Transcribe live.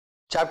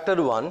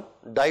Chapter 1,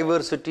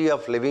 Diversity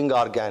of Living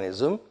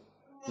Organism,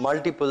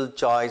 Multiple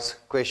Choice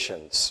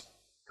Questions.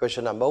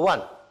 Question number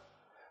 1.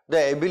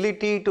 The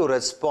ability to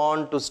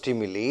respond to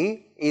stimuli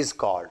is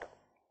called.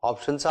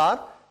 Options are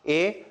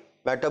A.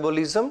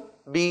 Metabolism,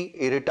 B.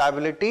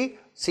 Irritability,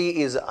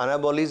 C is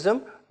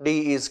anabolism,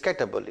 D is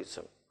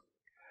catabolism.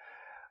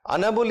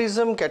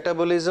 Anabolism,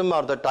 catabolism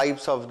are the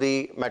types of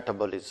the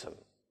metabolism,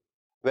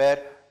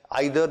 where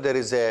either there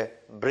is a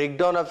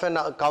breakdown of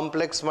a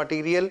complex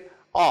material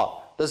or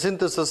the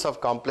synthesis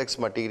of complex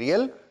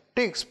material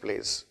takes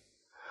place.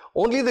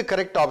 Only the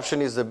correct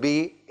option is the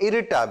B,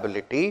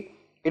 irritability.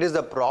 It is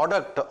the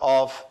product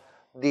of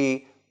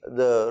the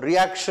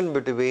reaction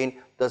between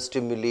the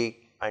stimuli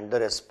and the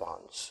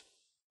response.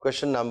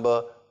 Question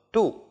number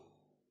 2.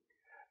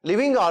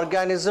 Living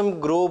organisms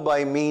grow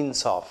by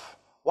means of.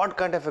 What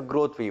kind of a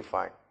growth we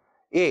find?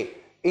 A.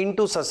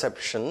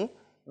 Intussusception,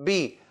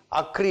 B.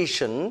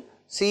 Accretion,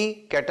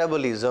 C.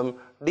 Catabolism,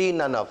 D.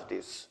 None of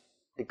this.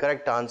 The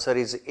correct answer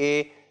is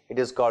A. It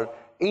is called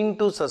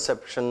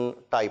intussusception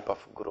type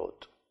of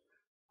growth.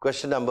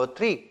 Question number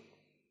 3.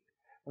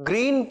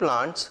 Green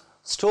plants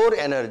store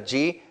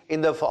energy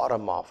in the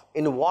form of.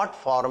 In what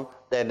form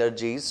the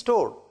energy is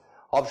stored?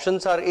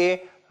 Options are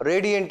A.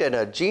 Radiant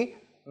energy,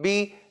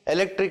 B.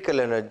 Electrical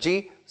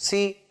energy,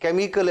 C.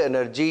 Chemical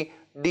energy,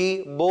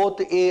 D. Both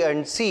A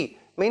and C,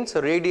 means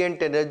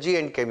radiant energy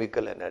and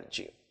chemical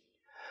energy.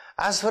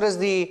 As far as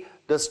the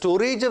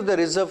storage of the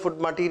reserve food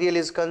material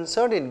is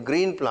concerned, in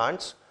green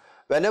plants,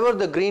 whenever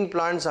the green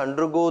plants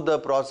undergo the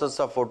process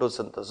of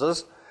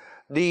photosynthesis,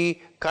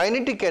 the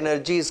kinetic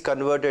energy is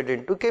converted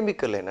into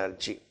chemical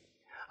energy,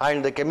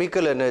 and the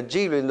chemical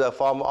energy in the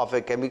form of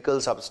a chemical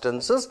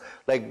substances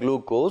like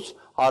glucose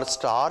or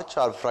starch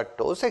or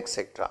fructose,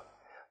 etc.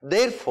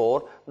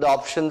 Therefore, the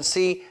option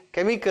C,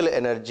 chemical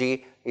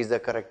energy, is the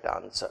correct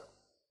answer.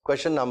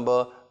 Question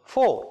number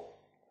 4.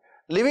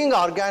 Living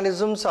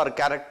organisms are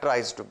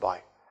characterized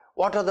by.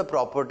 What are the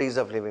properties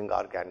of living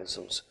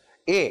organisms?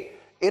 A.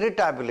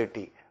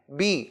 Irritability,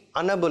 B.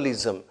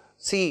 Anabolism,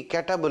 C.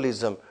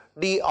 Catabolism,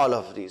 D. All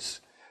of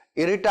these.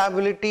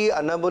 Irritability,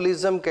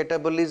 anabolism,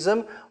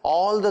 catabolism,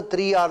 all the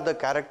three are the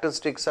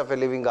characteristics of a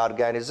living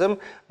organism.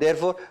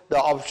 Therefore, the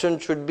option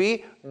should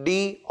be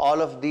D.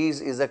 All of these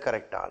is the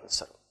correct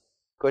answer.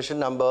 Question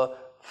number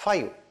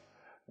 5.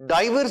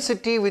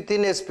 Diversity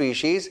within a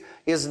species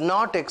is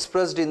not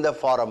expressed in the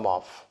form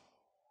of.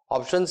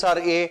 Options are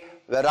A.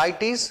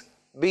 Varieties,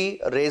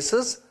 B.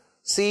 Races,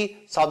 C.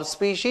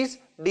 Subspecies,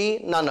 D.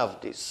 None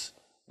of these.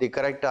 The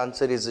correct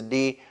answer is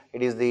D.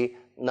 It is the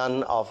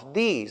none of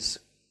these.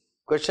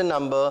 Question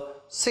number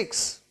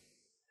 6.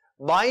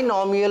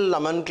 Binomial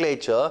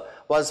nomenclature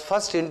was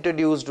first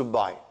introduced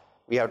by.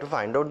 We have to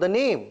find out the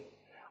name.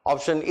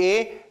 Option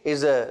A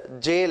is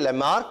J.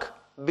 Lamarck,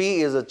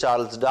 B is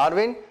Charles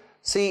Darwin,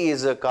 C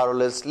is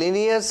Carolus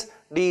Linnaeus,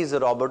 D is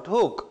Robert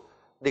Hooke.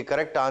 The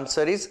correct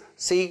answer is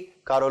C.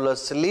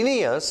 Carolus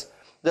Linnaeus.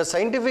 The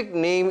scientific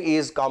name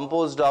is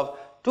composed of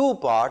two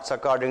parts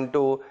according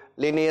to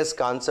Linnaeus'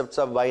 concepts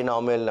of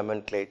binomial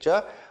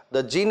nomenclature,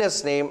 the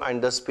genus name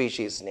and the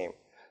species name.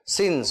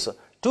 Since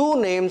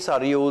two names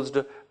are used,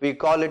 we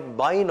call it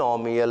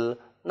binomial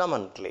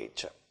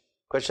nomenclature.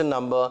 Question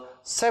number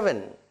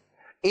 7.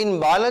 In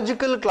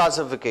biological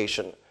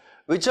classification,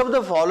 which of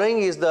the following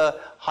is the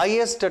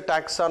highest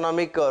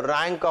taxonomic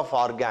rank of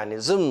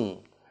organism?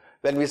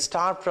 When we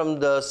start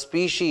from the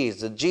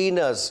species,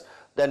 genus,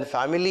 then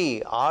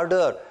family,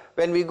 order,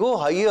 when we go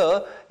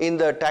higher in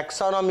the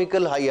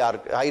taxonomical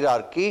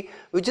hierarchy,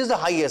 which is the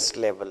highest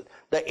level,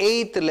 the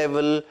 8th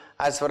level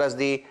as far as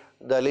the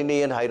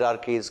Linnaean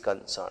hierarchy is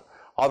concerned.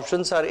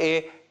 Options are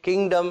A.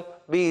 Kingdom,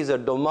 B is a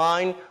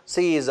domain,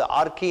 C is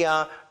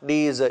archaea,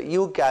 D is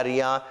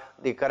eukarya.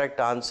 The correct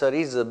answer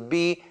is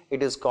B.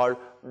 It is called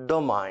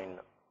domain.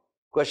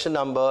 Question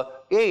number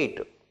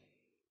 8.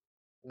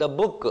 The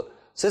book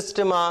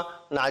Systema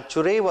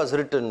Naturae was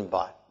written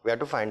by. We have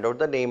to find out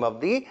the name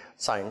of the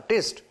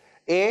scientist.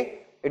 A.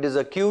 It is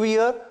a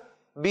Cuvier,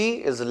 B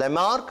is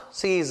Lamarck,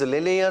 C is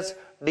Linnaeus,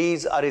 D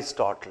is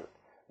Aristotle.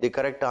 The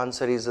correct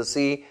answer is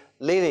C.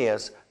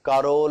 Linnaeus.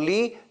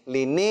 Caroli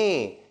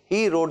Linnaeus.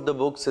 He wrote the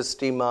book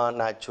Systema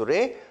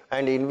Naturae,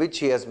 and in which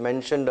he has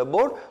mentioned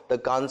about the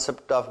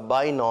concept of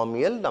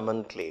binomial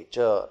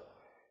nomenclature.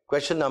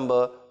 Question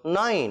number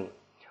 9.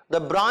 The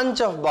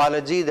branch of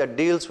biology that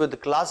deals with the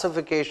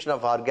classification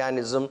of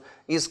organism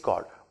is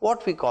called.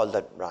 What we call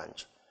that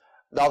branch?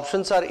 The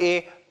options are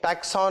A.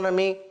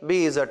 Taxonomy,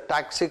 B is a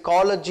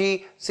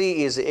toxicology,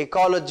 C is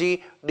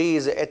ecology, D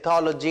is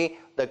ethology.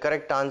 The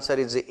correct answer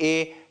is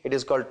A. It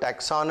is called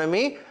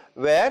taxonomy,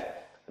 where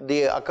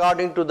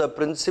according to the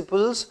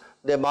principles,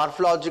 the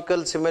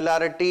morphological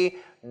similarity,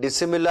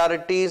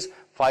 dissimilarities,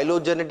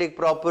 phylogenetic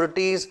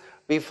properties,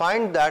 we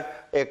find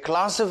that a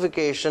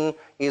classification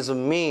is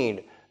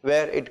made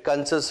where it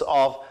consists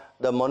of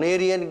the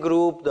Monarian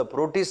group, the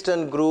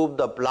Protista group,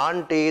 the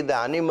Plantae, the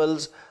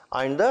animals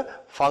and the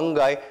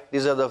fungi.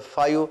 These are the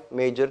 5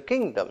 major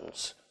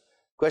kingdoms.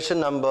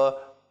 Question number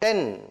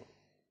 10.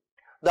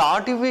 The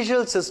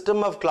artificial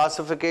system of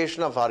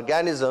classification of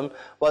organism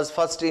was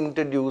first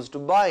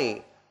introduced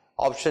by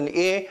option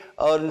A,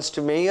 Ernst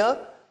Mayr,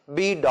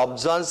 B,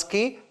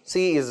 Dobzhansky,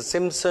 C is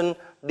Simpson,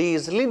 D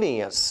is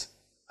Linnaeus.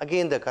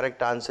 Again the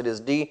correct answer is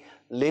D,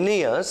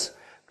 Linnaeus.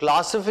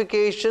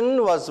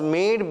 Classification was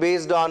made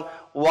based on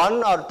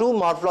one or two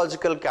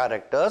morphological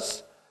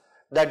characters,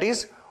 that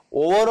is,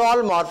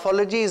 overall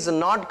morphology is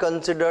not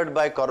considered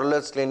by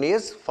Carolus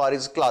Linnaeus for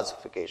his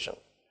classification.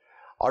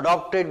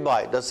 Adopted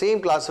by, the same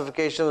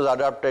classification was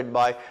adopted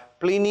by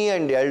Pliny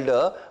and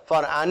Elder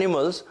for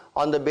animals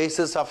on the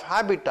basis of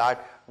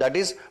habitat, that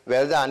is,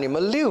 where the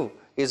animal live.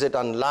 Is it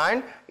on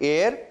land,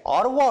 air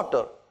or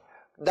water?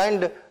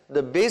 Then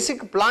the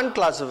basic plant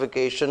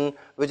classification,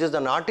 which is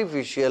an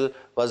artificial,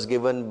 was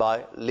given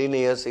by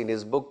Linnaeus in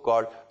his book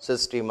called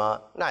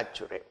Systema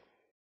Naturae.